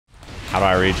How do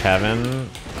I reach heaven?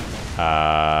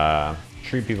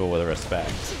 Treat people with respect.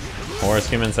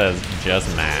 HorseHuman says,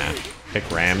 just mad. Pick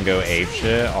Ram, go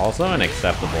apeshit. Also an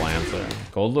acceptable answer.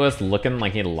 Goldlewis looking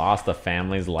like he lost a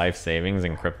family's life savings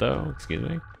in crypto. Excuse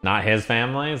me. Not his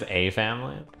family's, a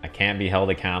family. I can't be held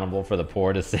accountable for the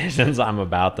poor decisions I'm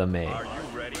about to make.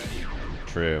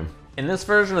 True. In this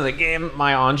version of the game,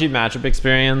 my Anji matchup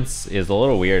experience is a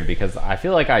little weird because I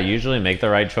feel like I usually make the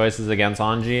right choices against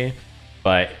Anji,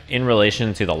 but in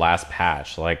relation to the last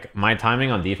patch, like my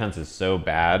timing on defense is so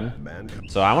bad.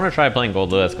 So I want to try playing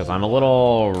Goldlewis because I'm a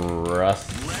little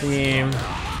rusty.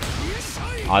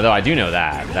 Although I do know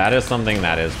that is something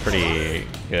that is pretty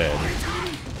good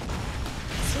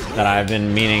that I've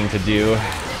been meaning to do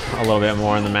a little bit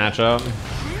more in the matchup.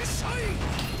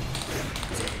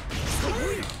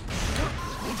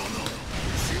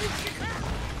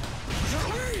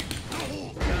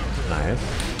 Nice.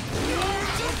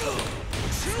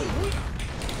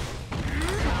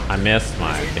 I missed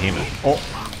my behemoth. Oh,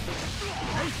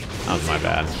 that was my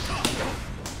bad.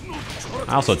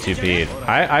 I also 2P'd.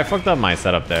 I fucked up my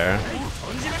setup there.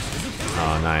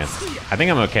 Oh, nice. I think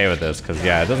I'm okay with this because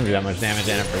yeah, it doesn't do that much damage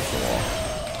in it for sure.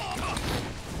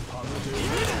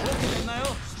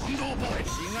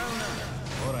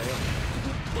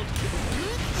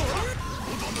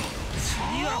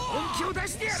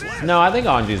 No, I think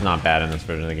Anji's not bad in this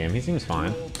version of the game. He seems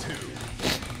fine.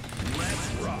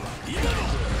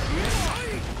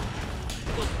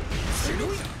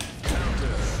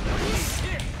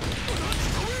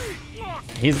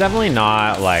 He's definitely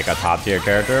not like a top tier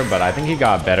character, but I think he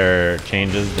got better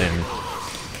changes than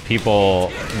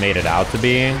people made it out to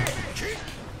be.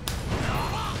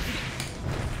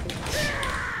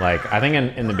 Like, I think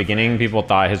in the beginning, people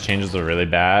thought his changes were really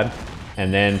bad.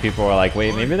 And then people were like,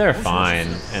 wait, maybe they're fine.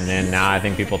 And then now I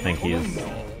think people think he's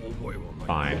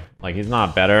fine. Like, he's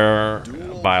not better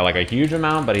by like a huge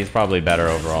amount, but he's probably better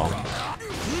overall.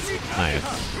 Nice.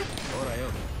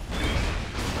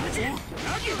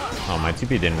 Oh, my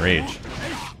TP didn't reach.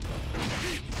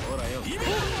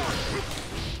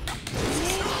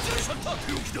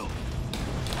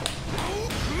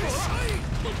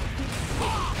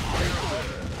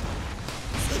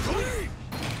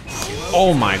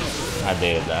 Oh my, I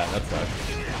baited that. That sucks.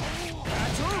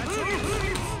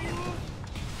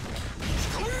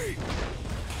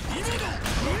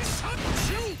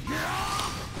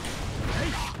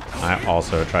 I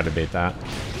also tried to bait that.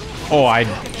 Oh, I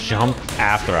jumped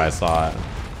after I saw it.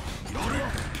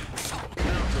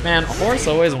 Man, horse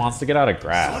always wants to get out of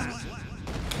grasp.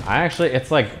 I actually,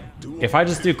 it's like, if I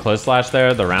just do close slash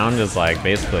there, the round is like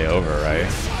basically over, right?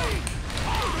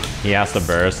 He has to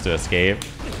burst to escape,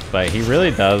 but he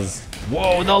really does.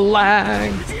 Whoa, the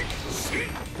lag!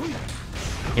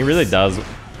 He really does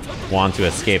want to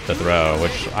escape the throw,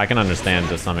 which I can understand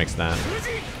to some extent.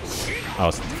 Oh,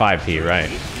 it's 5P, right?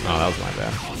 Oh, that was my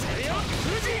bad.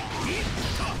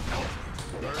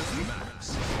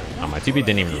 Oh, my TP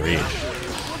didn't even reach.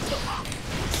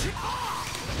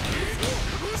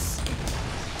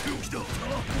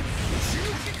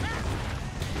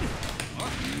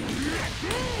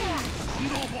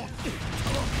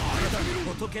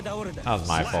 That was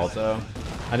my fault, though.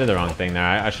 I did the wrong thing there.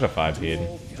 I should have 5P'd.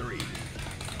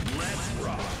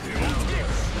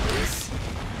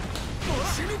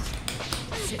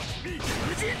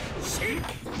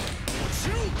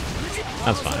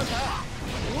 That's fine.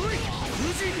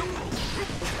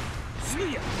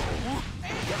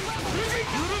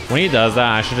 When he does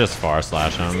that, I should just far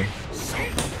slash him.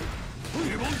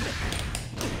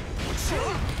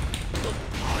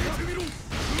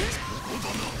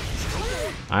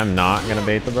 I'm not gonna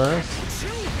bait the burst.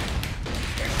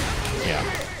 Yeah.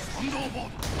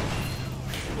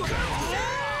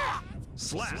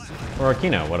 Or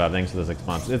Akino, what up? Thanks for the 6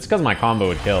 months. It's because my combo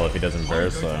would kill if he doesn't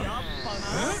burst, so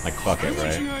like fuck it,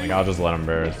 right? Like I'll just let him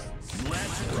burst.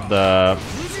 The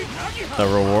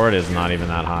reward is not even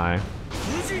that high.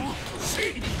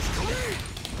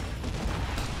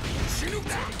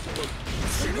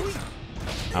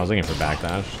 I was looking for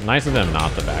backdash. Nice of them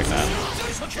not to backdash.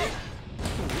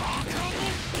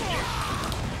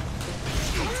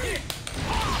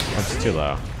 That's too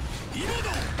low.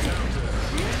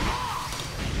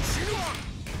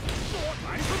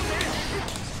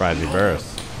 Surprised he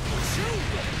burst.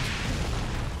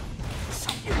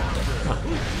 Huh.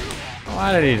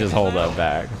 Why did he just hold up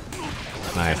back?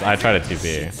 Nice. I tried a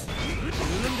TP.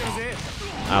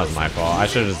 That was my fault. I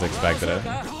should have just expected it.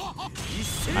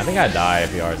 I think I'd die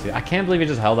if he RC'd. I can't believe he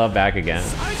just held up back again.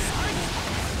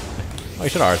 Oh, he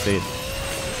should RC'd.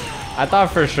 I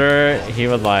thought for sure he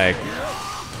would like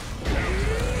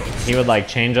he would like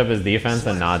change up his defense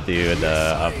and not do the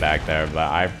up back there,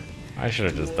 but I should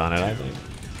have just done it, I think.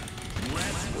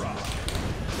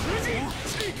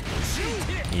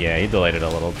 Yeah, he delayed it a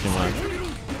little too much.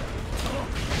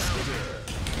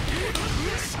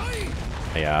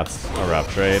 Yeah, that's a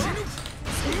rough trade.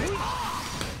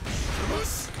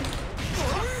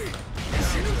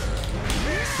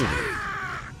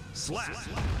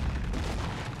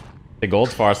 The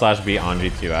gold's far slash beat Anji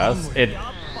 2S. It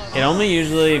only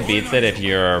usually beats it if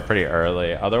you're pretty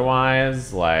early.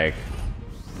 Otherwise, like,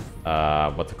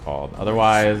 what's it called?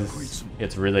 Otherwise,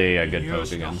 it's really a good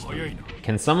poke against me.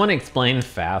 Can someone explain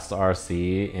fast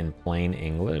RC in plain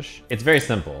English? It's very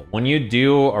simple. When you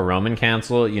do a Roman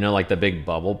cancel, you know, like the big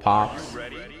bubble pops,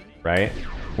 right?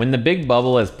 When the big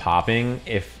bubble is popping,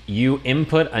 if you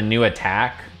input a new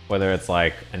attack, whether it's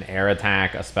like an air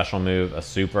attack, a special move, a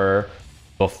super,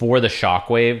 before the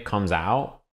shockwave comes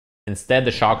out, instead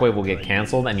the shockwave will get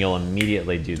canceled and you'll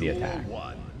immediately do the attack.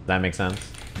 Does that make sense?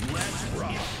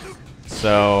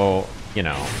 So, you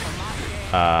know,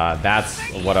 that's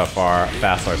what a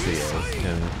fast RC is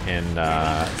in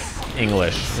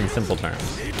English, in simple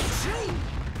terms.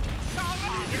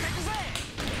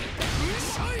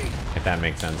 If that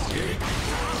makes sense to you.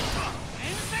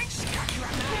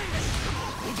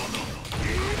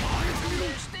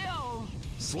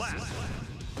 Slap.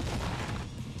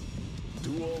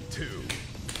 Duel 2.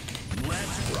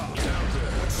 Let's rock.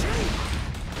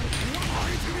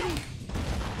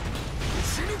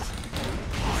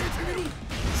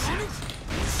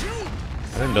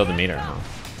 I didn't build the meter, huh?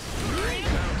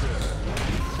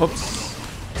 Oops.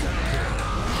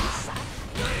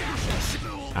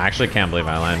 I actually can't believe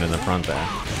I landed in the front there.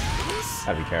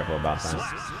 Gotta be careful about that.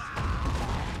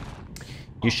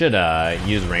 You should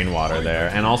use rainwater there,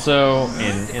 and also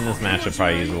in this match, you'll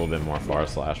probably use a little bit more far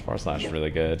slash. Far slash is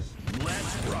really good.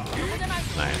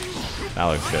 Nice. That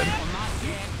looks good.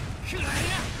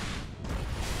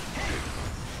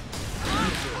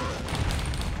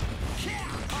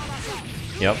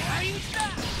 Yep.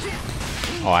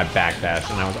 Oh, I backdashed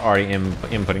and I was already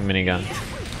inputting minigun.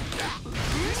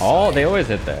 Oh, they always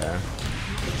hit there.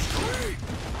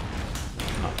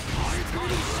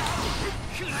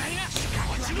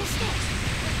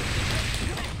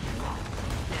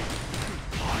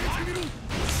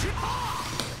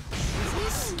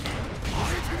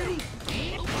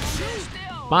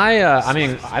 Oh. I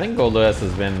mean, I think Goldlewis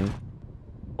has been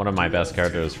one of my best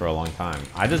characters for a long time.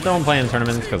 I just don't play in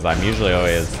tournaments because I'm usually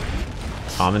always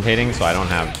commentating, so I don't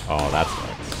have... Oh, that's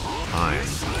time.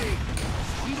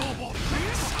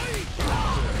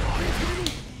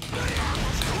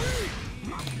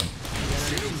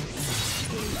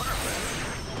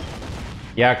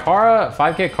 Yeah, Kara,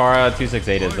 5k Kara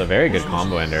 268 is a very good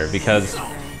combo ender because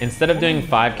instead of doing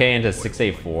 5k into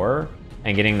 684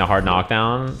 and getting the hard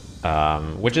knockdown,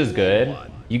 which is good,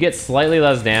 you get slightly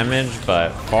less damage,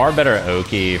 but far better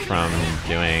Oki from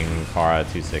doing Kara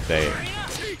 268.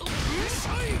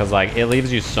 Because like it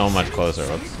leaves you so much closer.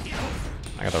 Whoops.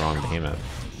 I got the wrong behemoth.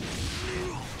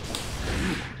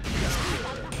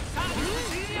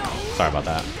 Sorry about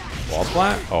that. Wall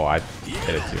splat? Oh, I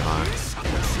hit it too high.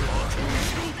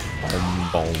 Boom,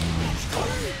 boom.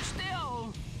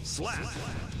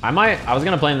 I was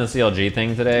gonna play in the CLG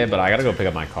thing today, but I gotta go pick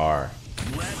up my car.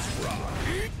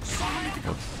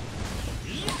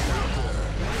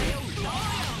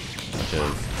 Which is,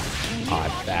 oh, I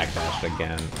backdashed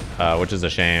again, which is a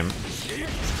shame.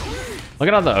 Look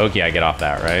at all the Oki I get off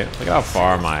that, right? Look at how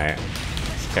far my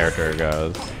character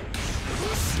goes.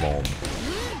 Boom.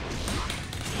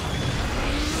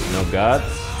 No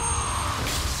guts.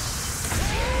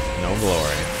 No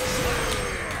glory.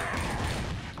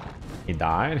 He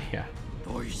died? Yeah.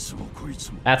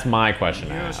 That's my question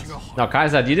to ask. No,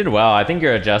 Kysath, you did well. I think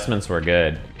your adjustments were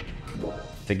good.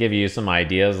 To give you some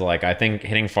ideas, like I think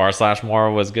hitting far slash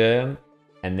more was good.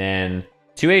 And then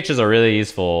 2H is a really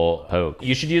useful poke.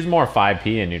 You should use more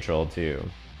 5P in neutral too.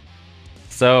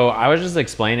 So I was just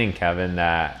explaining, Kevin,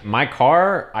 that my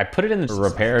car, I put it in the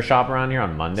repair shop around here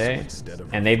on Monday,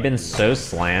 and they've been so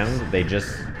slammed, they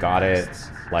just got it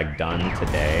like done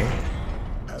today.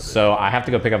 So I have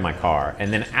to go pick up my car,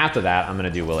 and then after that, I'm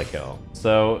gonna do Willy Kill.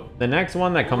 So the next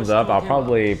one that comes up, I'll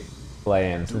probably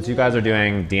play in. Since you guys are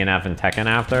doing DNF and Tekken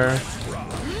after,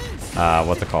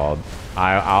 what's it called?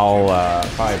 I'll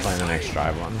probably play in the next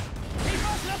Strive one.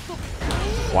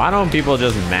 Why don't people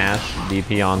just mash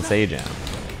DP on Sajam?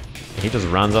 He just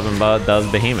runs up and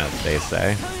does Behemoth, they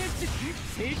say.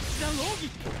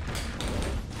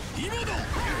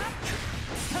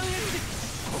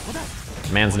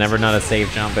 Man's never done a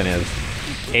safe jump in his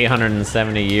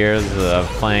 870 years of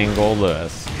playing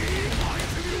Goldlewis.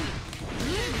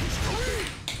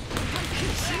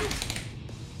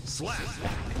 Slap.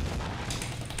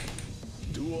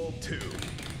 Duel 2.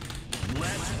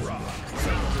 Let's rock.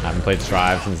 I haven't played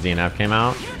Strive since DNF came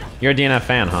out. You're a DNF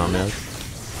fan, huh, Miz?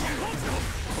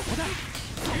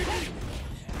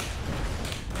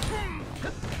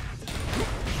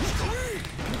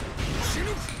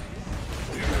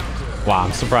 Wow,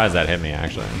 I'm surprised that hit me,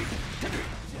 actually.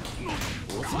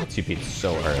 TP'd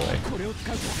so early.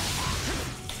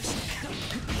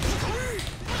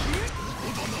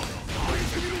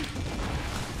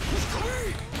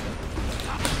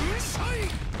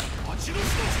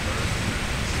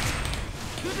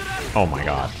 Oh my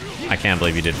god. I can't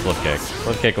believe you did flip kick.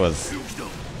 Flip kick was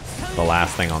the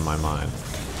last thing on my mind.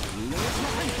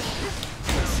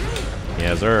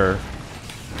 Yes, sir.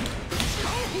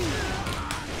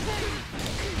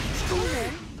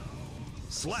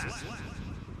 Slap.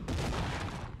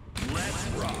 Let's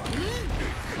rock.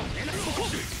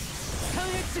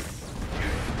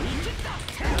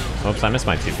 Oops, I missed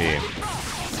my TP.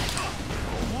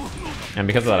 And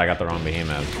because of that, I got the wrong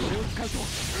behemoth.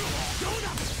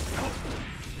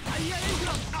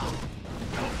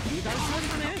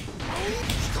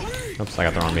 Oops, I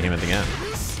got the wrong behemoth again.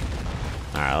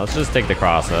 Alright, let's just take the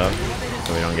cross up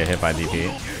so we don't get hit by DP.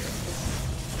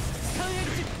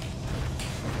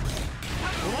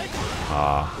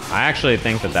 I actually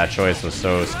think that that choice was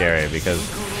so scary because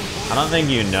I don't think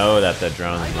you know that the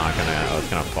drone's not gonna, oh, it's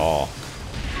gonna fall.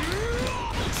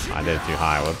 I did it too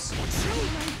high, whoops.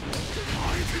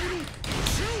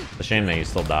 It's a shame that you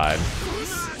still died.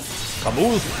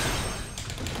 Caboose!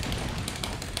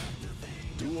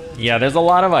 Yeah, there's a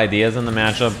lot of ideas in the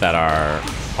matchup that are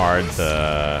hard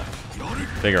to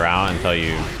figure out until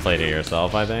you played it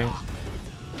yourself, I think.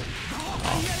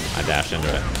 Oh, I dashed into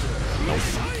it. Nope.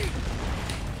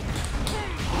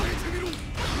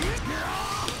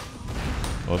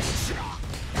 Whoops.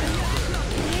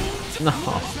 No.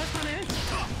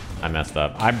 I messed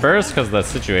up. I burst because the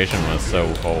situation was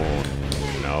so... Oh,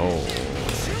 no.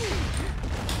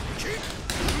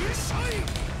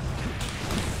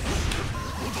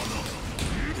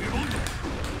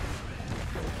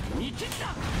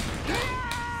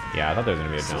 Yeah, I thought there was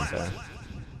going to be a jump there.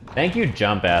 Thank you,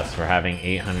 Jump S, for having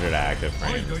 800 active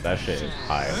frames. That shit is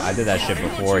high. I did that shit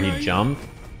before he jumped,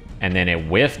 and then it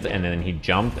whiffed, and then he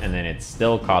jumped, and then it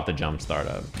still caught the jump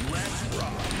startup.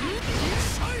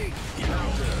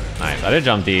 Nice. I did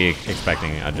jump D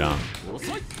expecting a jump.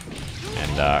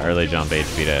 And early jump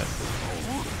HP'd it.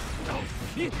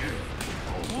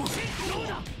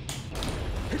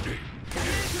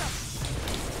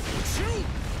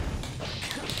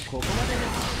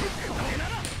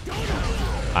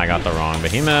 I got the wrong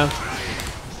behemoth.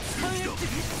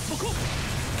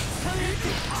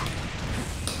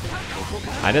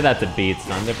 I did that to beat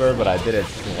Sun Dipper, but I did it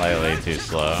slightly too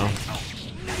slow.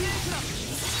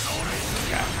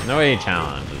 Okay. No way he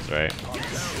challenges, right?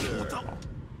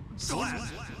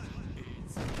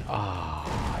 Ah,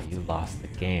 oh, you lost the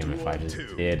game if I just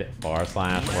did bar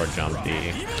slash or jump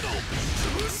D.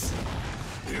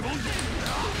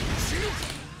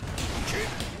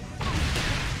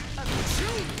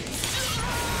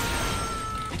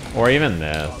 Or even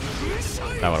this.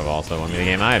 That would have also won me the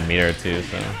game. I had meter too,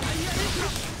 so.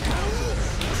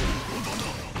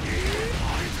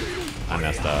 I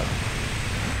messed up.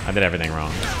 I did everything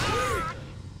wrong.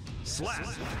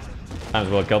 Times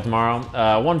will kill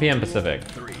tomorrow. 1 p.m. Pacific.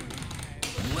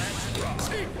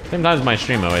 Same time as my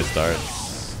stream always starts.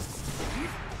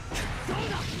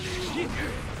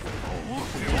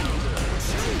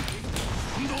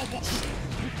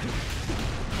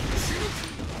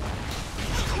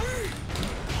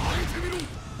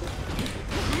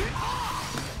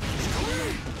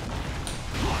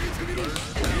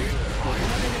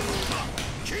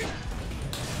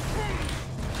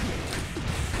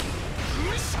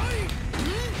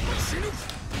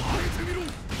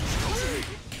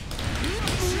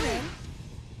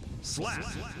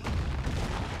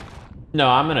 No,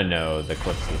 I'm gonna know the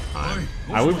clips this time.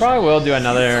 We probably will do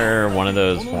another one of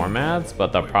those formats,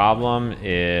 but the problem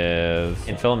is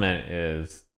Infilament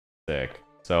is sick.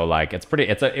 So like it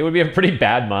would be a pretty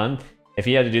bad month if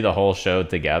he had to do the whole show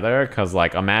together, because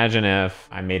like imagine if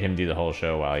I made him do the whole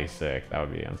show while he's sick. That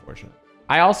would be unfortunate.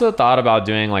 I also thought about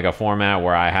doing like a format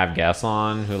where I have guests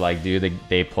on who like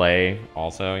they play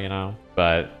also, you know,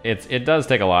 but it does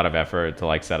take a lot of effort to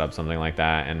like set up something like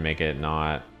that and make it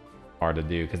not hard to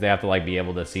do, because they have to like be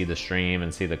able to see the stream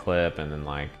and see the clip, and then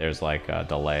like there's like a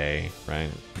delay, right?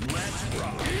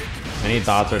 Any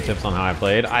thoughts or tips on how I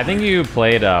played? I think you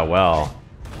played well.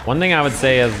 One thing I would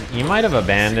say is you might have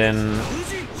abandoned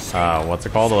what's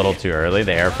it called a little too early,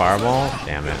 the air fireball.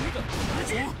 Damn it.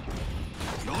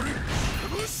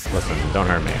 listen, don't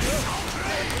hurt me.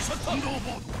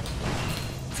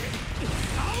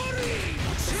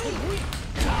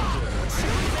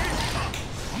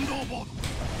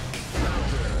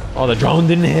 Oh, the drone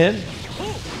didn't hit?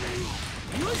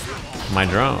 My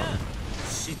drone.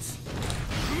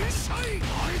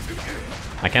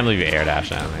 I can't believe you air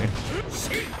dashed at me.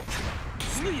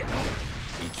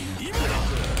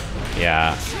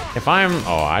 Yeah, if I'm...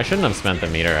 Oh, I shouldn't have spent the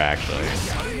meter, actually.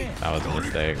 That was a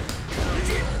mistake.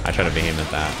 I tried to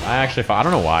behemoth that. I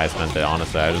don't know why I spent it,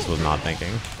 honestly. I just was not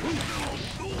thinking.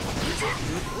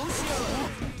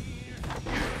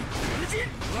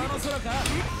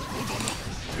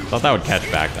 Thought that would catch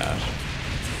backdash.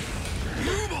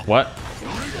 What?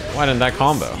 Why didn't that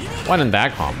combo? Why didn't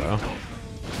that combo?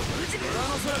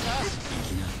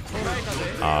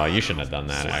 Oh, you shouldn't have done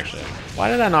that, actually. Why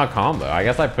did that not combo? I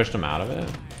guess I pushed him out of it. I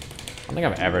don't think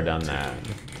I've ever done that.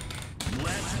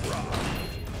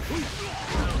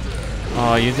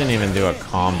 Oh, you didn't even do a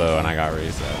combo and I got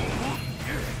reset.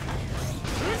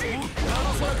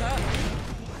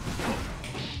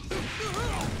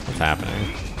 What's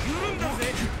happening?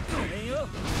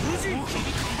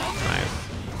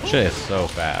 Nice. Shit is so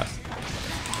fast.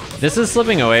 This is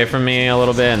slipping away from me a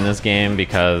little bit in this game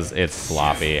because it's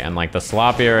sloppy, and like the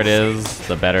sloppier it is,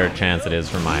 the better chance it is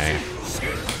for my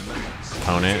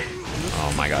opponent.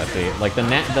 Oh my god, see, like the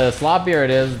sloppier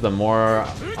it is, the more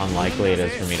unlikely it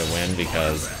is for me to win,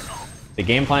 because the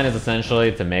game plan is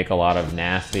essentially to make a lot of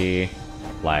nasty,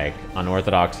 like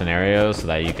unorthodox scenarios so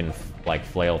that you can like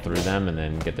flail through them and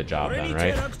then get the job done,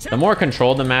 right? The more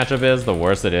controlled the matchup is, the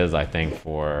worse it is, I think,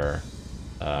 for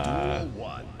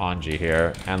Anji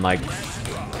here. And like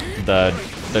the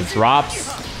drops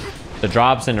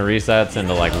into resets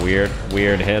into like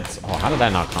weird hits. Oh, how did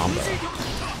that not combo?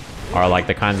 Are like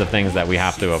the kinds of things that we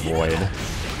have to avoid,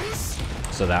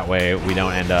 so that way we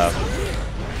don't end up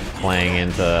playing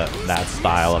into that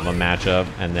style of a matchup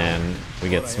and then we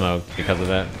get smoked because of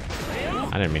it.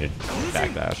 I didn't mean to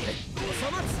backdash.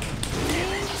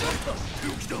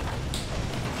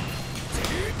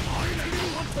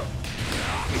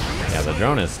 Yeah, the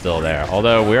drone is still there.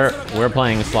 Although we're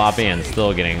playing sloppy and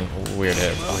still getting weird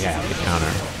hits. Oh yeah, the counter.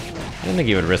 I didn't think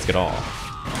he would risk it all.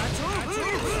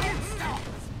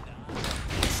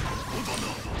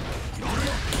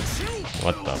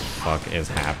 What the fuck is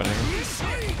happening?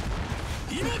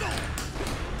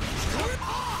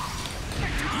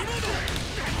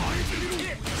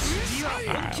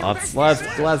 Alright,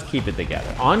 let's keep it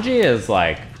together. Anji is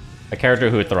like a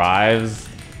character who thrives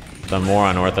the more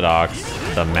unorthodox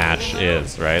the match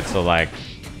is, right? So like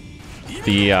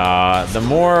the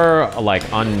more like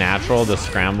unnatural the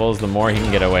scrambles, the more he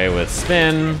can get away with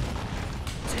spin.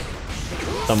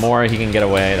 The more he can get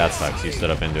away, that sucks, you stood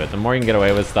up into it. The more you can get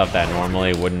away with stuff that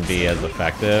normally wouldn't be as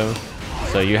effective.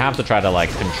 So you have to try to like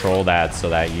control that so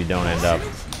that you don't end up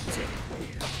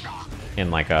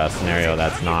in like a scenario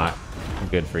that's not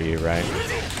good for you, right?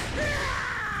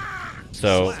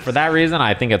 So for that reason,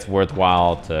 I think it's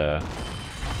worthwhile to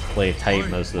play tight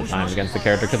most of the time against the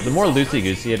character, because the more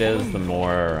loosey-goosey it is, the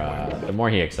more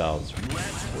he excels.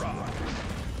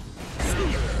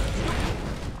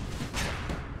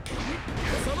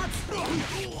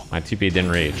 My 2P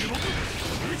didn't reach.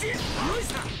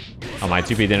 Oh, my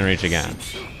 2P didn't reach again.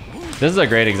 This is a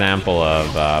great example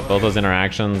of both those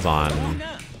interactions on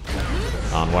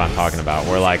what I'm talking about,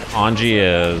 where like Anji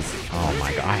is, oh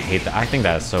my god, I hate that. I think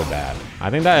that is so bad. I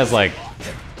think that is like,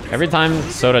 every time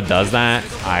Soda does that,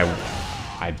 I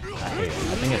hate it.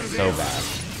 I think it's so bad.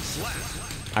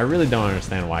 I really don't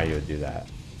understand why you would do that.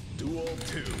 Duel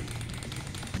 2.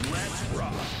 Let's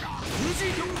rock.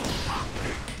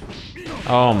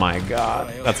 Oh my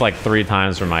god. That's like 3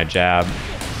 times where my jab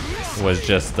was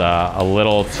just a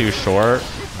little too short.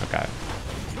 Okay.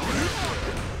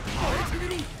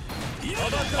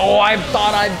 Oh, I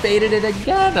thought I baited it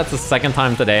again. That's the second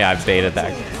time today I've baited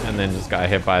that and then just got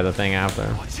hit by the thing after.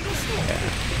 Okay.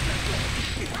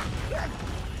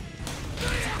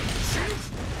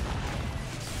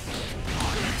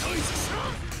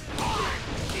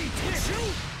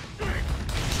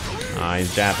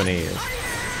 He's Japanese.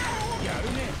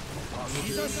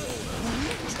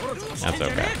 That's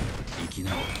okay.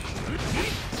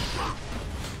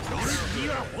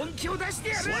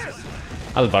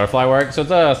 How does butterfly work? So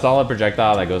it's a solid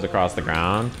projectile that goes across the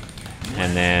ground,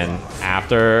 and then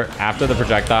after the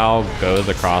projectile goes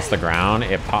across the ground,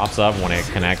 it pops up when it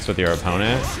connects with your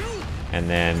opponent, and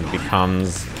then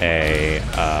becomes a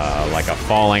like a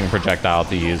falling projectile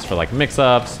to use for like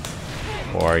mix-ups,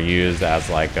 or use as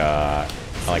like an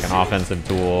offensive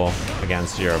tool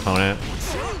against your opponent.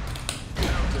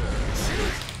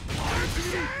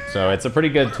 So it's a pretty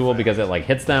good tool because it like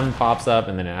hits them, pops up,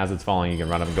 and then as it's falling, you can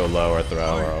run them, go low or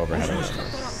throw or overhead.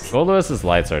 Goldlewis's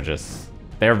lights are just,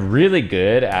 they're really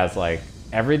good as like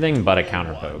everything but a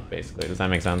counter poke, basically. Does that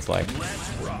make sense? Like,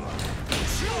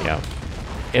 yeah.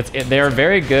 They're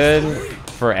very good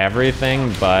for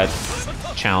everything but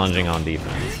challenging on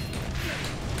defense.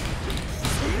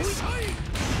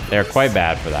 They're quite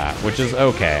bad for that, which is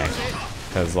okay.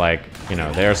 Because like, you know,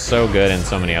 they're so good in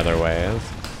so many other ways.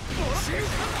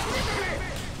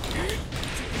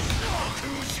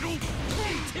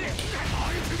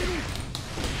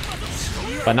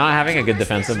 But not having a good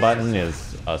defensive button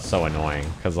is so annoying,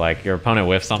 because like your opponent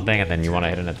whiffs something and then you want to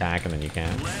hit an attack and then you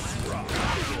can't.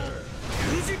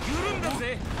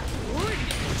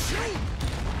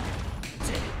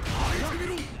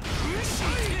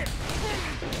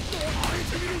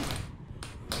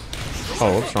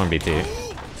 Oh, whoops, wrong BT.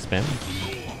 Spin.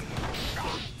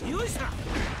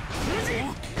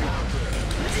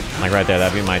 Like right there,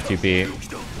 that'd be my 2P.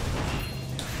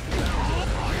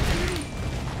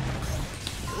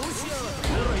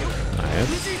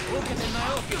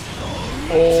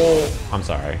 Oh, I'm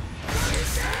sorry.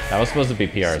 That was supposed to be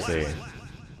PRC.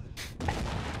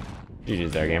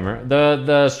 GG's there, gamer.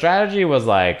 The strategy was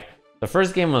like, the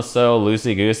first game was so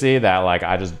loosey-goosey that like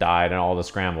I just died in all the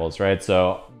scrambles, right?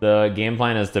 So the game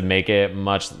plan is to make it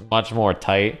much more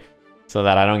tight so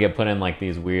that I don't get put in like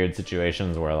these weird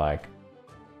situations where like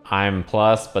I'm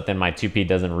plus, but then my 2P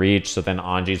doesn't reach, so then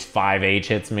Anji's 5H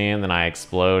hits me and then I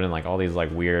explode, and like all these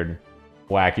like weird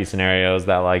wacky scenarios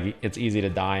that like it's easy to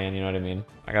die in, you know what I mean?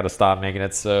 I gotta stop making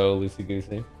it so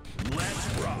loosey-goosey.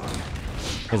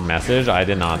 His message? I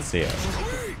did not see it.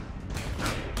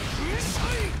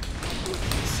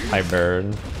 Tight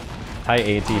bird. Tight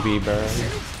ATP bird.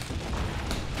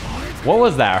 What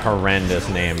was that horrendous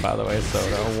name, by the way,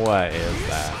 Soda? What is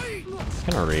that? It's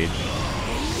gonna reach.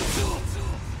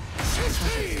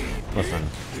 Listen.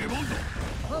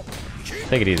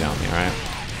 Take it easy on me, alright?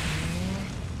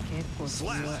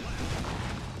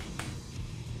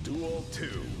 Duel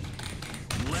 2.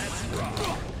 Let's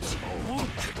rock.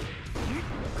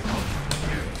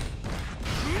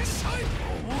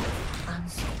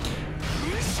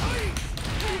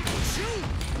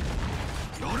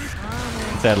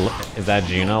 Is that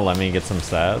Gina? Let me get some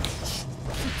sets.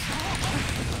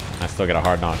 I still get a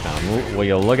hard knockdown. Will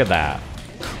you look at that?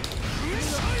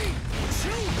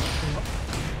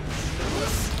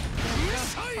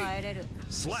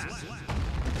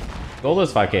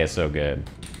 Goldlewis 5K is so good.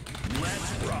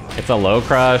 It's a low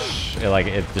crush.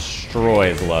 It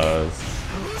destroys lows.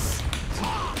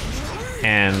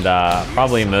 And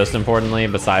probably most importantly,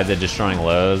 besides it destroying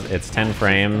lows, it's 10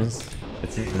 frames.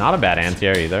 It's not a bad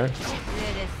anti-air either.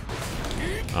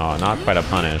 Oh, not quite a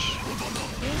punish.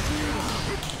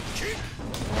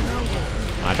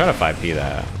 I try to 5P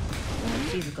that.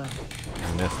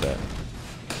 I missed it.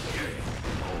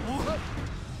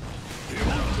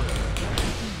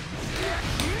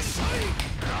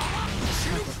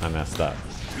 I messed up.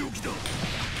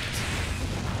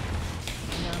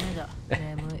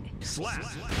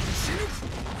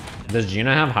 Does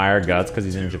Gina have higher guts because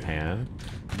he's in Japan?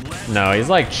 No, he's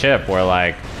like Chip, where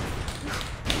like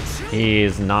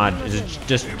he's not.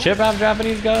 Does Chip have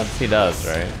Japanese guts? He does,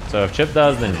 right? So if Chip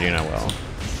does, then Gina will.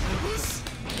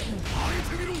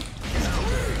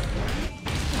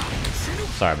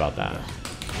 Sorry about that.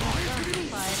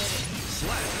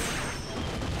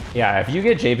 Yeah, if you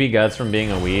get JP guts from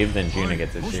being a weeb, then Gina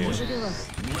gets it too.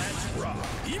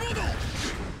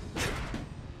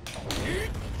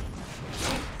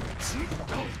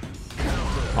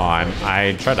 Oh,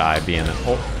 I tried to IB in it.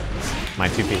 Oh, my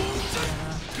 2P.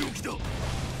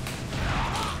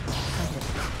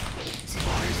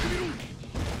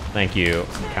 Thank you,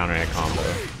 counter hit combo.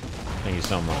 Thank you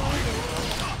so much.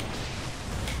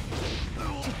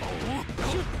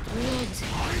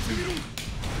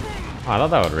 Oh, I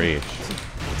thought that would reach.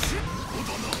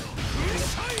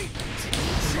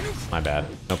 My bad.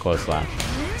 No close slash.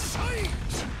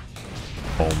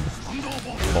 Boom.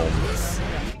 Boom.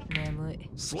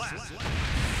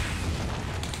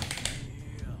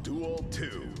 Duel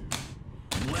 2.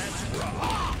 Let's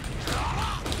rock.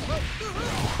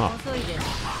 Huh.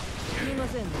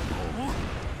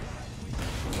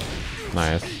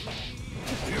 Nice.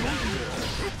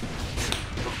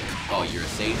 Oh, you're a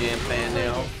Sajam fan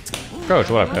now? Coach,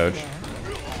 what up, coach?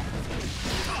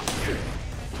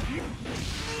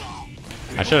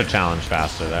 I should have challenged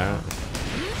faster there.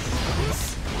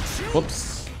 Whoops.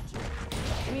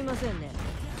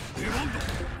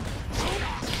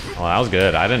 Well, that was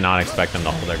good. I did not expect them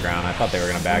to hold their ground. I thought they were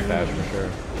going to backdash for sure.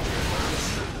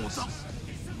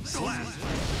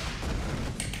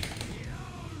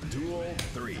 Duel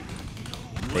 3.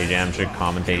 Sajam should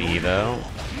commentate Evo.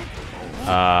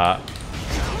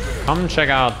 Come check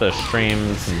out the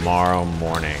stream tomorrow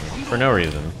morning for no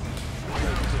reason.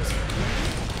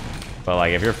 But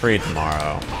like, if you're free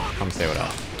tomorrow, come say what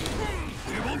up.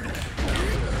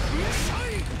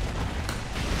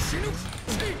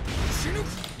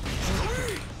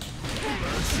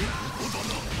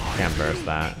 Can't burst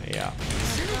that. Yeah.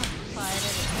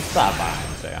 Stop by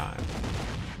and say hi.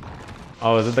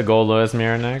 Oh, is it the Goldlewis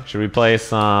mirror neck? Should we play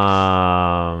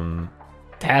some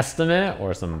Testament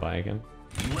or some Baiken?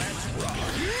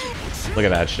 Look at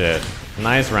that shit.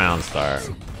 Nice round start.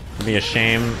 It'd be a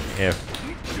shame if...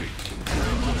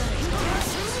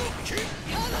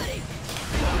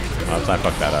 Oops, I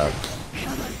fucked that up.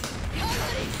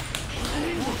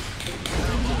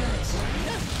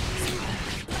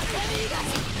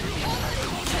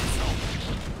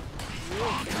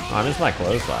 Oh, I missed my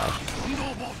close off.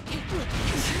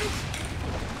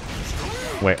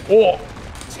 Wait, oh!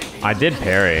 I did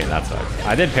parry, that sucks.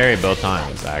 I did parry both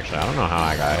times, actually. I don't know how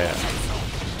I got hit.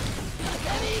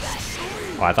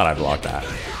 Oh, I thought I blocked that.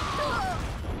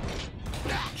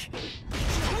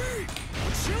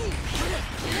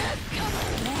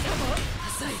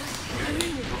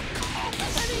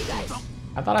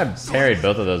 I thought I parried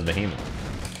both of those behemoths.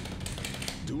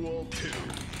 Duel 2.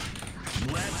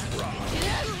 Let's rock.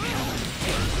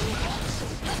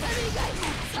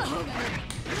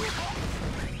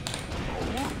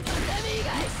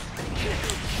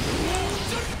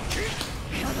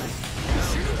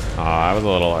 Oh, I was a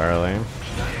little early.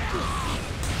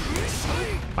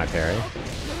 My parry.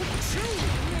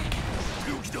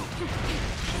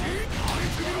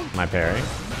 My parry.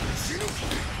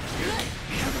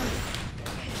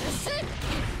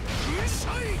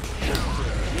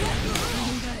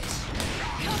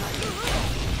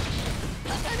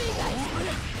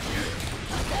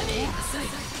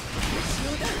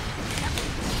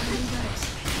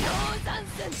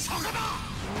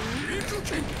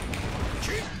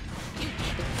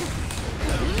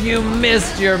 You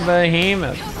missed your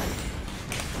behemoth.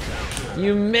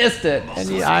 You missed it,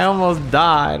 and I almost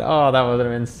died. Oh, that would have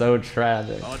been so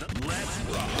tragic.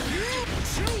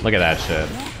 Look at that shit.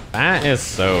 That is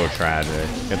so tragic.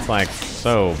 It's like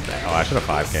so bad. Oh, I should have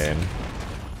 5K'd.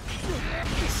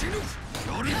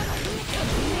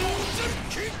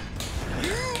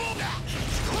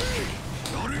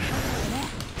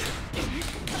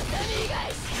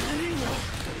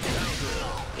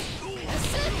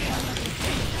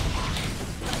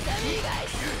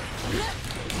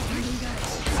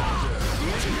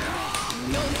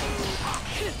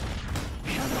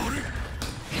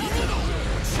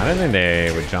 I didn't think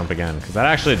they would jump again, because that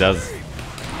actually does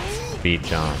beat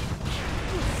jump.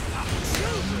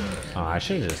 Oh, I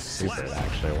should have just supered,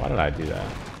 actually. Why did I do that?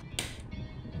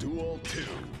 Duel 2.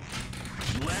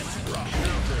 Let's rock.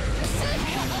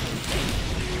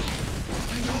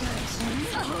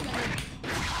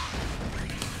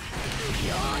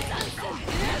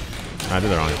 I did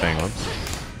the wrong thing, whoops.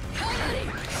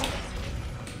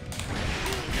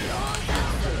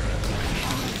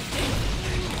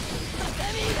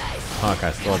 Fuck,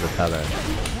 I still have the tether.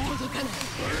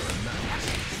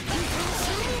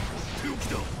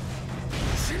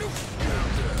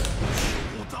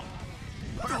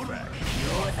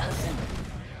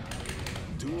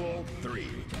 Duel 3.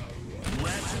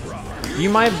 Let's rock. You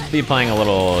might be playing a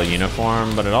little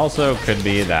uniform, but it also could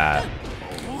be that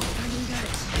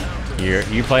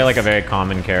you play like a very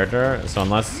common character, so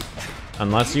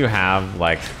unless you have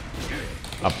like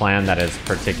a plan that is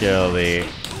particularly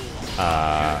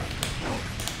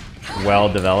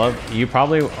well developed, you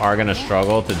probably are gonna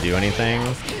struggle to do anything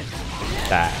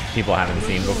that people haven't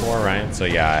seen before, right? So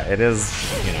yeah, it is,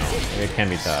 you know, it can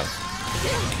be tough.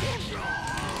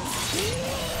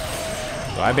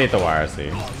 So I bait the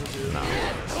YRC. No.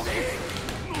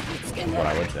 That's what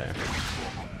I would say.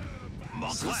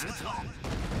 Let's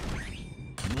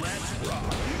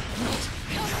rock.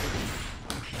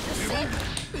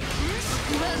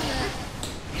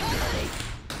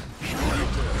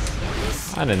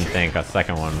 I didn't think a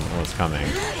second one was coming.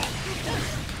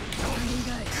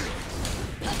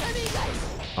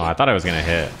 Oh, I thought I was gonna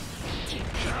hit.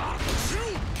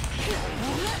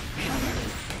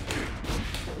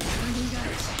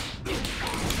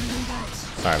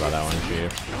 Sorry about that one,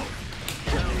 Chief.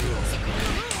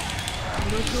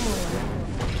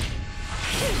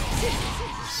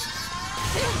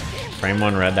 Frame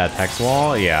 1 read that text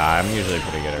wall? Yeah, I'm usually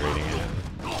pretty good at reading it.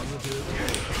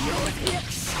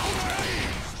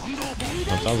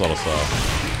 Oh, that was a little slow.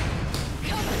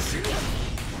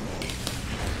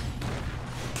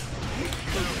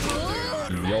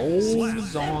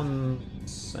 Yozon.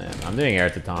 I'm doing air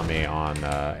tatami on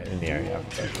in the area.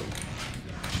 Boom.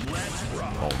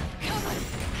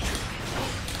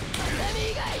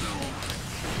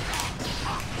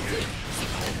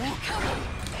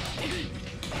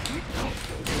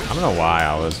 I don't know why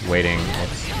I was waiting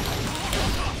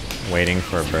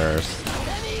for burst.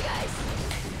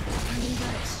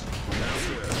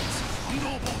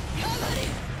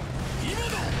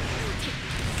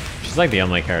 She's like the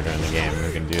only character in the game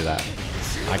who can do that.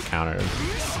 I countered.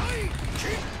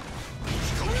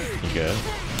 You good?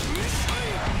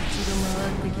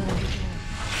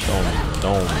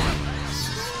 Dome.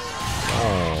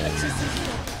 Oh.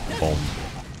 Boom.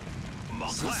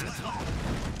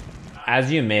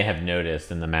 As you may have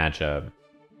noticed in the matchup,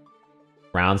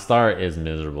 round start is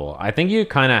miserable. I think you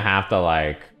kind of have to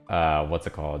like, what's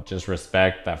it called? Just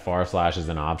respect that forward slash is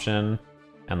an option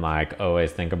and like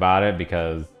always think about it,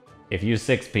 because if you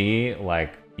 6P,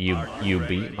 like you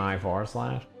beat my forward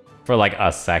slash for like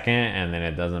a second and then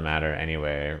it doesn't matter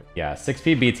anyway. Yeah,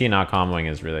 6P BT not comboing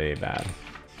is really bad.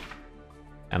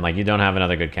 And like you don't have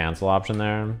another good cancel option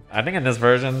there. I think in this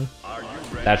version,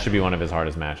 that should be one of his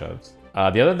hardest matchups.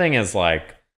 The other thing is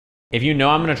like, if you know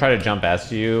I'm gonna try to jump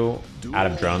S you out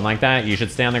of drone like that, you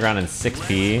should stay on the ground in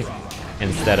 6P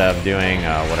instead of doing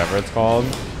whatever it's called.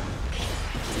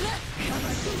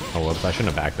 Oh whoops, I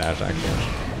shouldn't have backdashed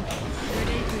actually.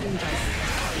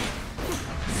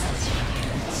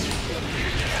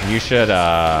 You should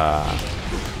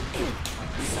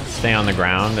stay on the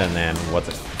ground and then what's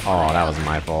it? Oh, that was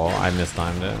my fault. I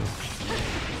mistimed it.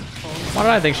 Why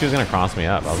did I think she was gonna cross me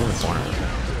up? I was in the corner.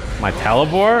 My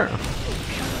teleport?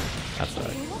 That's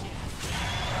right.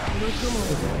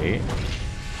 Wait.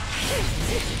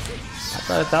 I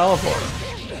tried to teleport.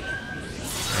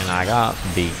 And I got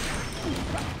beat.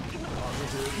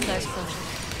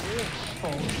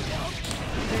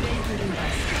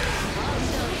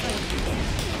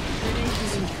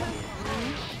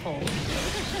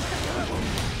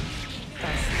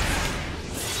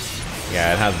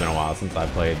 Yeah, it has been a while since I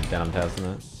played Denim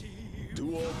Testament.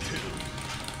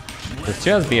 Does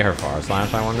 2S beat her far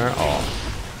slash, I wonder? Oh.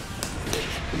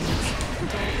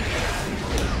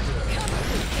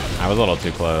 I was a little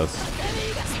too close.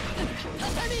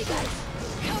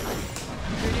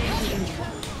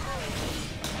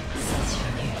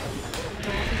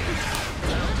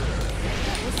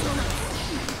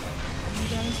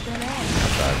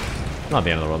 That's not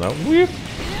the end of the world though. Whoop.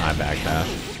 I backdash.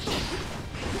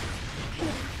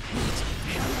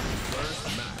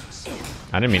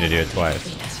 I didn't mean to do it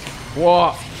twice.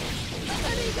 Whoa!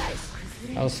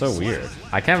 That was so weird.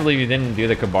 I can't believe you didn't do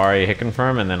the Kabari hit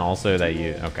confirm and then also that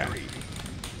you... Okay.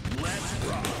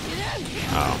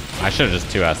 Oh, I should have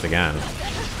just 2S'd again.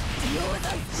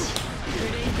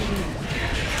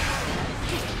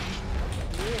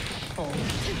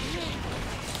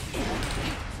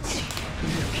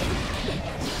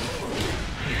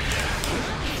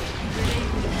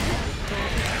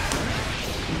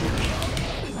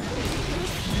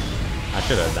 I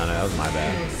should have done it, that was my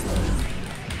bad.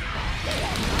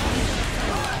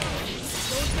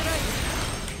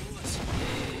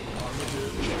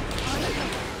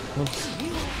 Oops.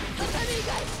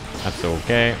 That's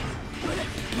okay.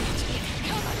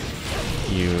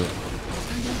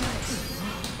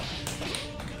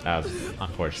 That was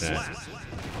unfortunate.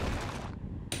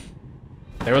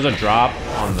 There was a drop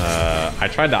on the... I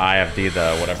tried to IFD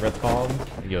the whatever it's called,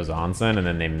 Yozansen, and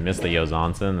then they missed the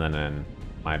Yozansen, and then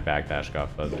my backdash got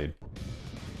fuzzied.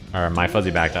 Or my fuzzy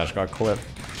backdash got clipped.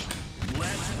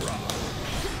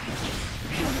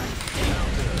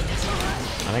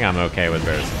 I think I'm okay with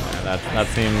very similar. That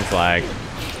seems like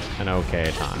an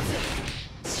okay time.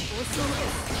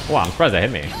 Wow, I'm surprised that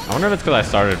hit me. I wonder if it's because I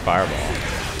started Fireball.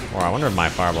 Or I wonder if my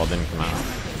Fireball didn't come out.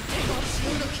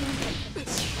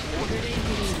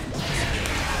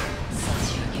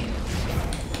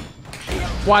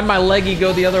 Why'd my leggy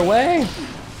go the other way?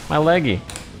 My leggy.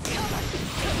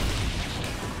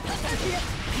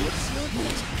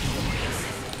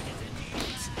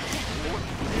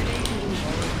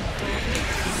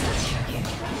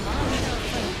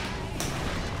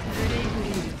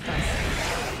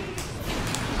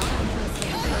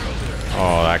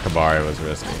 Oh, that Kabari was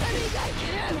risky.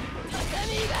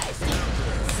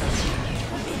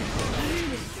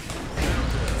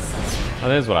 Oh,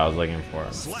 this is what I was looking for.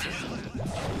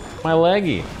 My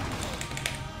leggy.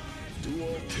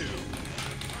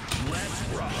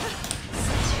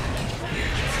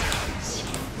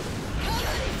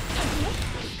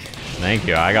 Thank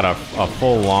you. I got a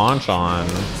full launch on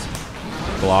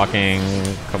blocking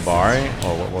Kabari.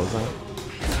 Oh, what was that?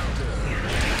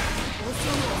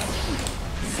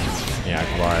 Yeah,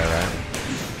 Kabari, right?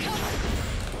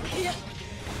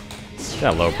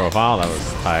 That low profile, that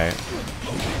was tight.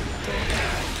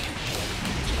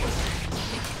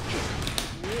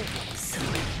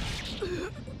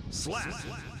 Slap.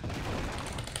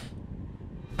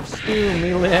 Skew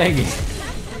me leggy.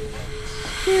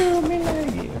 Skew me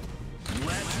leggy.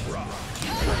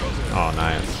 Oh,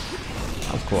 nice.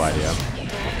 That was a cool idea.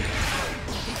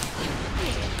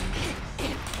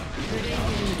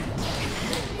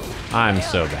 I'm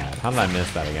so bad. How did I miss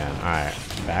that again? Alright.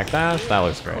 Backdash? That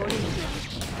looks great.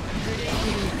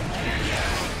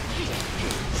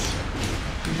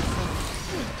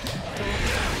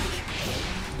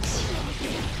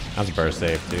 That's burst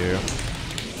safe too.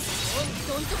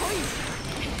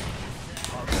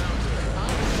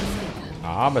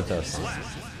 Abatus.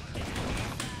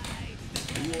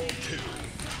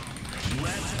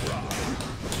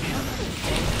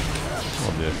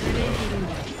 I'll do a few of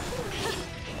those.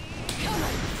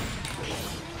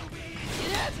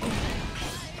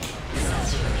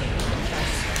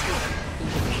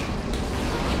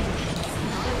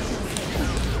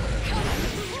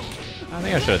 I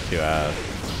think I should have 2S.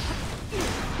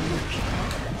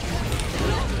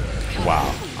 Wow.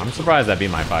 I'm surprised I beat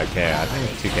my 5K. I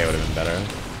think 2K would have been better.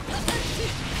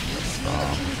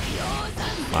 Oh.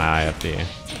 My IFD.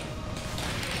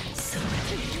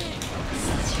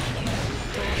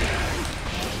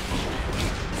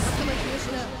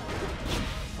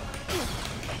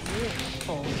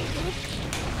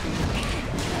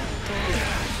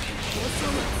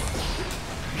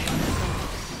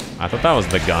 I thought that was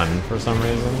the gun for some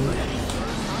reason.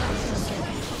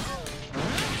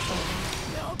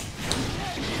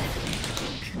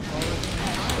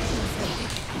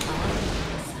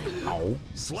 Ow.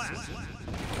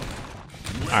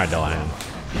 Alright, Delahan.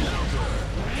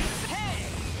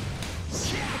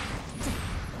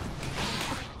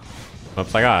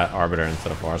 Oops, I got Arbiter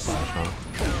instead of Force Slash, huh?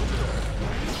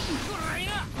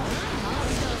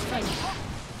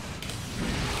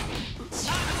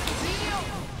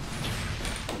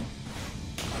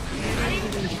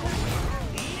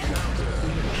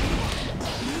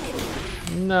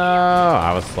 No,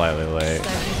 I was slightly late.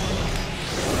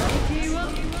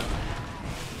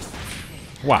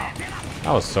 Wow,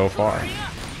 that was so far.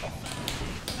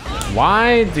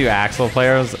 Why do Axel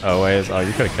players always... Oh,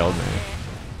 you could have killed me.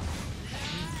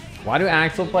 Why do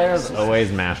Axel players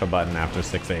always mash a button after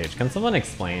 6H? Can someone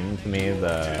explain to me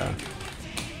the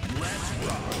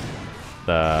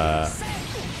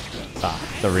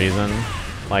reason?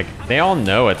 Like, they all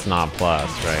know it's not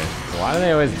plus, right? Why do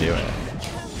they always do it?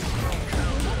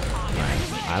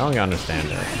 I don't understand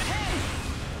it.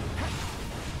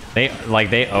 They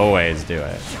always do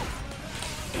it.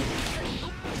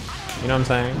 You know what I'm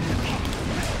saying?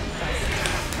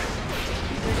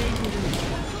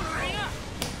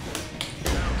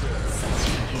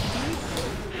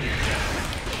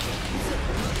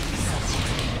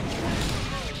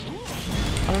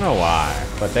 I don't know why,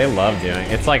 but they love doing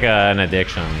it. It's like an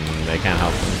addiction. They can't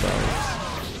help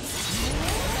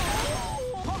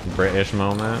themselves. British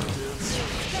moment.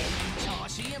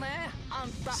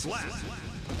 Slap.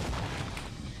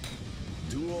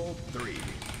 Duel 3.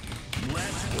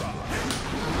 Let's rock.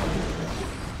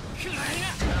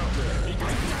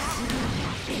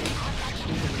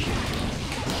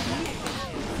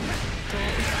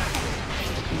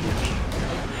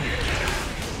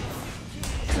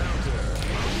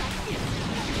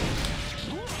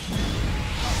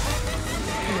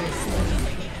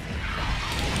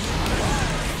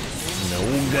 No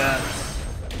guts.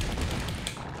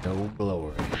 No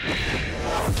glory.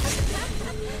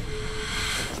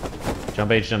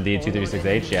 Jump H, jump D,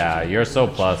 236H. Yeah, you're so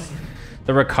plus.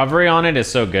 The recovery on it is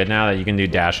so good now that you can do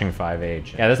dashing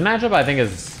 5H. Yeah, this matchup I think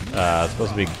is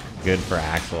supposed to be good for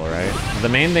Axel, right? The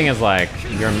main thing is like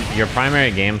your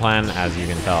primary game plan, as you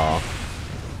can tell,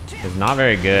 is not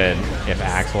very good if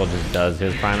Axel just does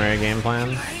his primary game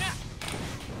plan.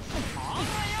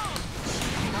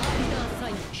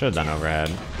 Should have done overhead.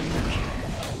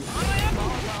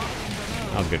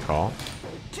 That was a good call.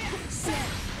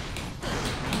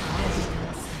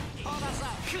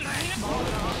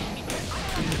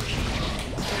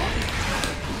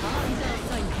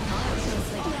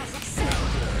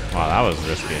 Wow, that was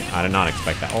risky. I did not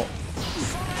expect that. Oh,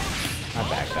 I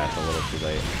backdash a little too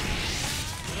late.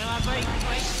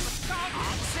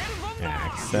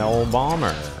 Axel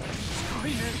Bomber.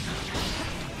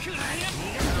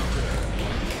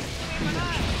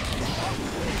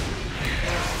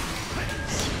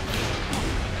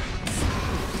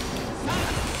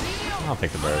 I'll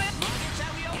take the burst.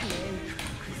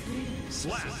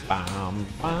 Bam,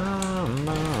 bam,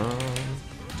 bam.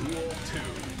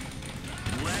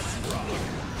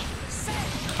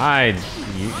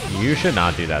 You should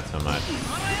not do that so much.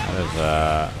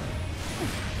 That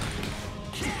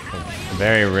is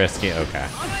very risky. Okay.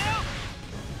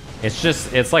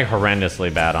 It's like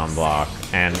horrendously bad on block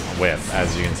and whip,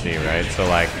 as you can see, right? So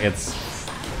like it's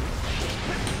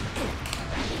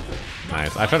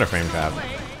nice. I tried to frame trap.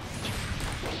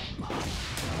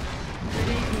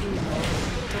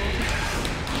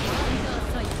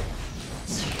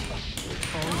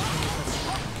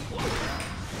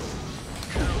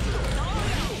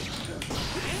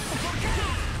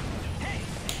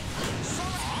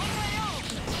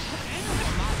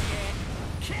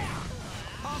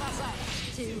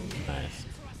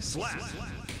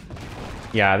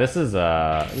 Yeah, this is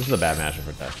a bad matchup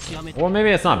for Test. Well,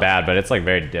 maybe it's not bad, but it's like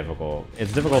very difficult.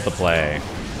 It's difficult to play.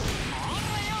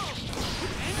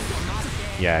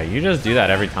 Yeah, you just do that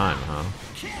every time, huh?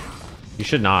 You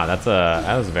should not.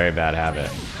 That was a very bad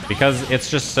habit because it's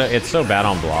so bad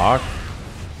on block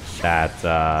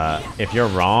that if you're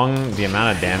wrong, the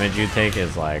amount of damage you take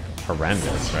is like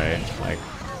horrendous, right? Like.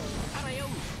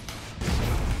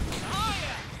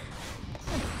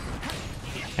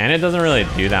 And it doesn't really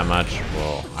do that much.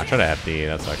 Well, I try to FD.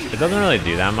 That's like it doesn't really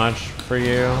do that much for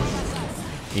you,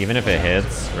 even if it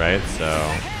hits, right? So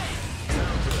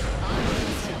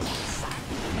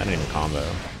I didn't even combo.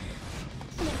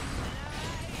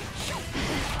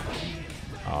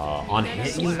 On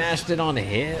hit, you mashed it on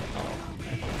hit.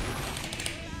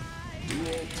 Duel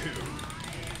 2.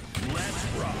 Let's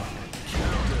rock.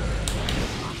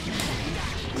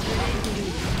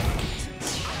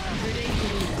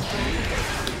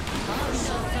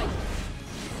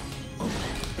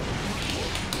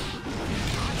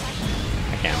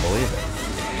 I can't believe it.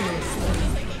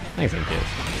 Thanks, kids.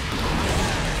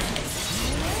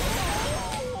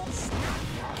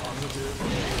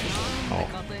 Oh.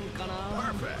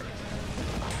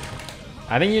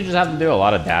 I think you just have to do a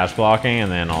lot of dash blocking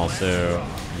and then also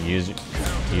use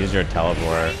your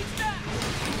teleport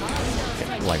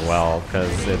like well,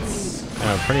 because it's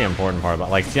a pretty important part.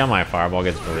 But like, see how my fireball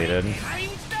gets deleted?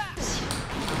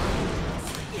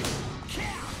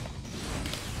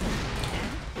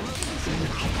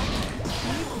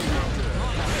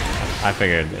 I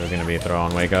figured it was gonna be a throw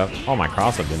on wake up. Oh, my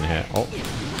cross up didn't hit. Oh.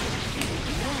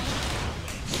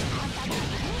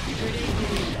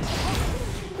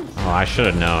 Oh, I should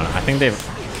have known. I think they've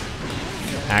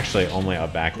actually only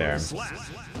up back there. So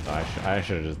I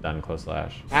should have just done close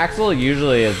slash. Axel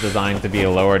usually is designed to be a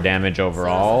lower damage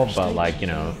overall, but like, you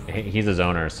know, he's a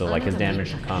zoner, so like his damage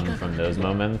should come from those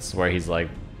moments where he's like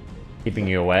keeping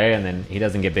you away, and then he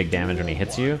doesn't get big damage when he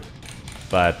hits you.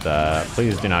 But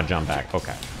please do not jump back.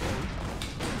 Okay.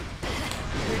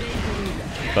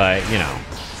 But you know,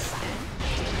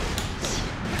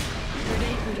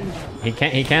 he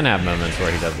can have moments where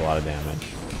he does a lot of damage.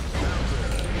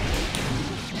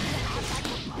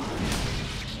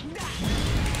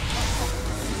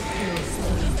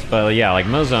 But yeah, like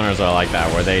most zoners are like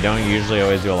that, where they don't usually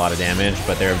always do a lot of damage,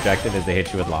 but their objective is to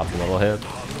hit you with lots of little hits.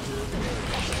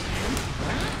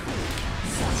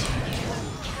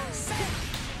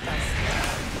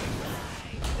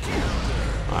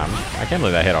 I can't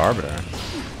believe I hit Arbiter.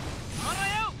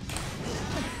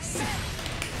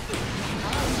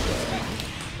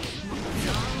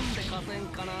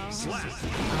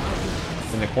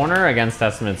 In the corner against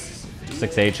Testament's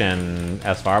 6H and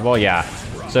S Fireball, yeah.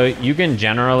 So you can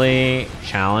generally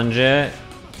challenge it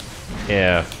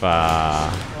if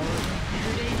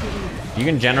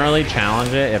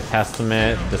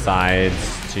Testament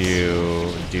decides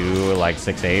to do like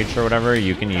 6H or whatever.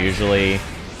 You can usually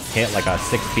hit like a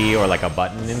 6P or like a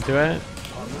button into it,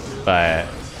 but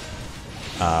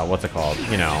what's it called?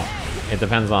 You know, it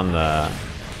depends on the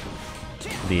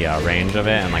range of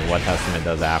it and like what Testament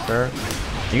does after.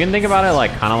 You can think about it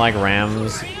like kind of like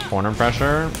Ram's corner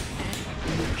pressure.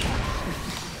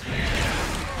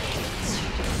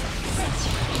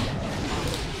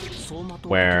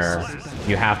 Where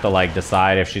you have to like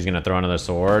decide if she's gonna throw another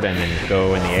sword and then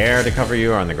go in the air to cover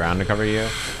you or on the ground to cover you.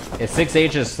 If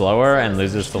 6H is slower and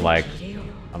loses to like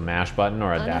a mash button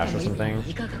or a dash or something,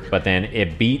 but then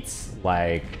it beats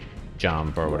like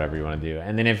jump or whatever you want to do.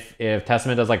 And then if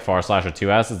Testament does like far slash or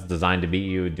 2S, it's designed to beat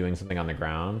you doing something on the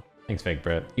ground. Thanks, fake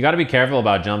Brit. You got to be careful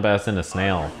about jump S into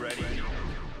snail.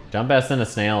 Jump S into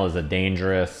snail is a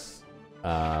dangerous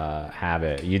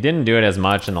habit. You didn't do it as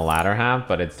much in the latter half,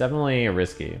 but it's definitely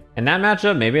risky. In that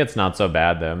matchup, maybe it's not so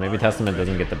bad though. Maybe Testament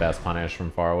doesn't get the best punish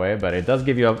from far away, but it does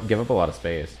give up a lot of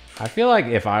space. I feel like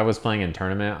if I was playing in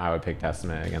tournament, I would pick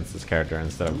Testament against this character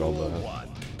instead of Goldlewis.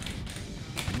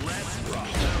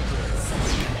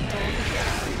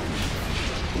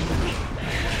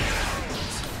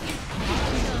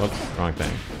 Wrong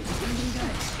thing.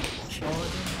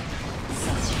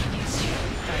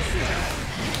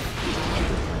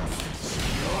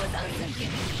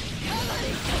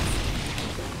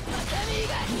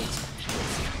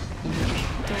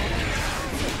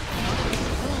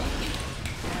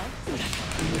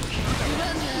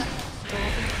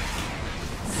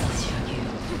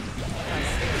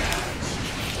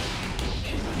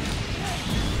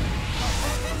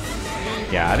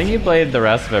 Yeah, I think you played the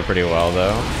rest of it pretty well,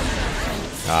 though.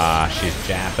 Ah, she's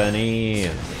Japanese.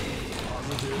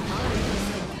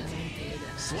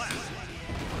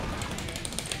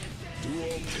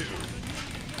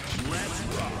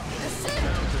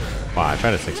 Wow, I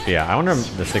tried a 6P. I wonder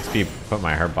if the 6P put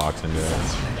my hurt box into it.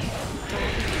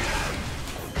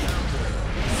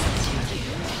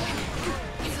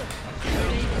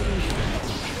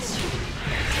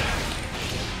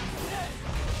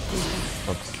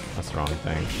 Oops, that's the wrong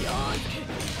thing.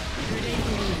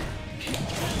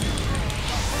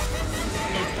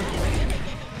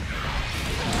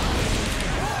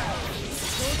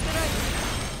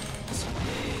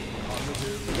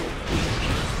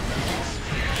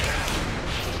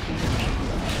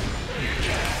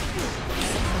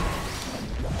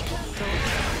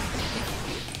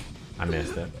 I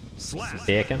missed it.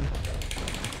 Baiken.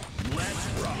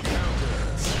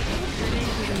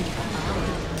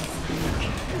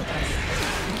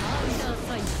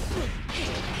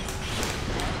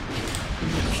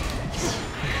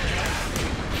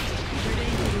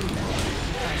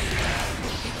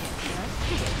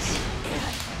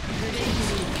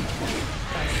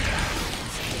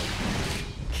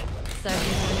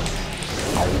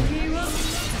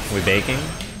 We baking?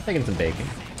 Taking some baking.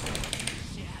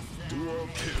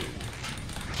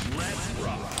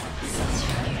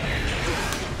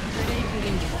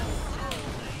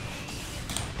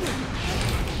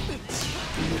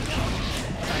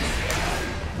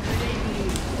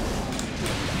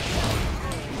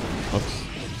 Oops.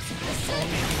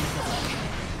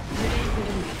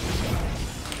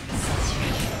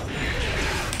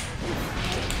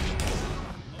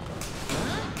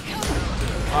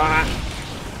 Ah.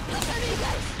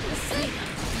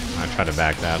 I tried to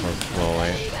back that, was a little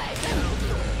late.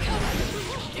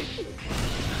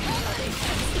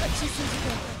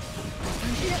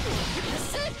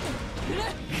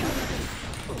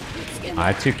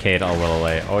 I 2K'd a little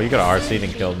late. Oh, you got RC'd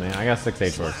and killed me. I got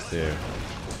 6H works too.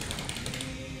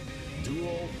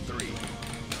 Duel 3.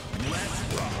 Let's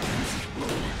rock.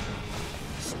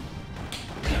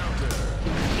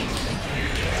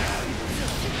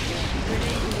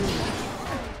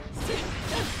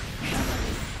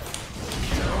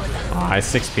 Oh, I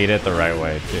 6P'd it the right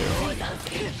way too.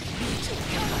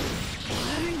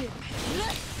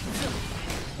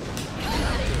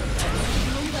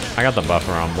 I got the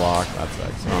buffer on block. That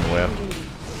sucks. On whip.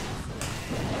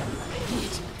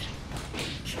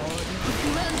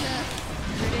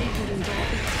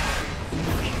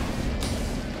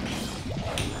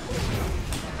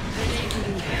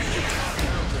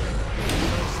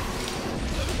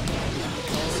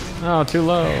 Oh, too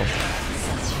low.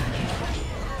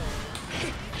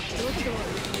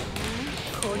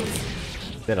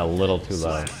 Did a little too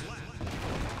low.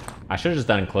 I should have just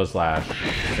done close slash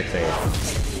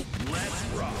 6-8.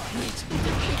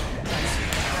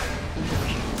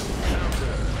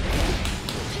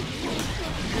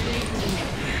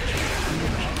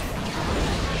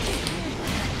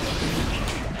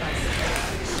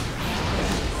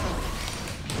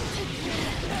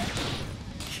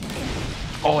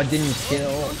 Oh, it didn't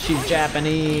kill. She's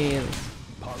Japanese.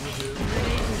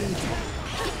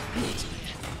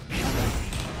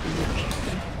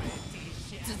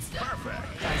 Perfect.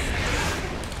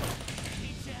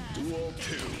 Duel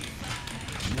 2.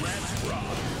 Let's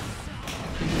rock.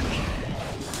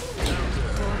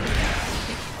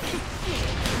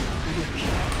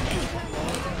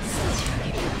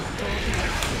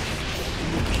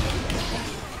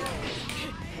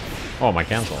 Oh, my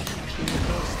cancel.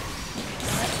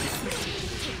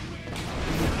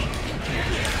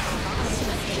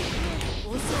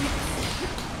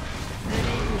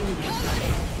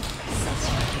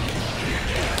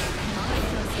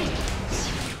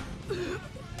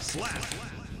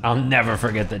 I'll never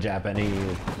forget the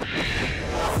Japanese.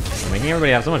 I'm making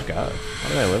everybody have so much guts. Why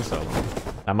do they live so long?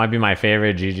 That might be my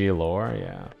favorite GG lore,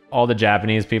 yeah. All the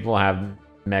Japanese people have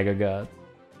mega guts.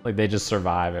 Like, they just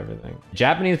survive everything.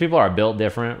 Japanese people are built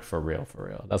different, for real, for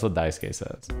real. That's what Daisuke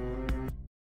says.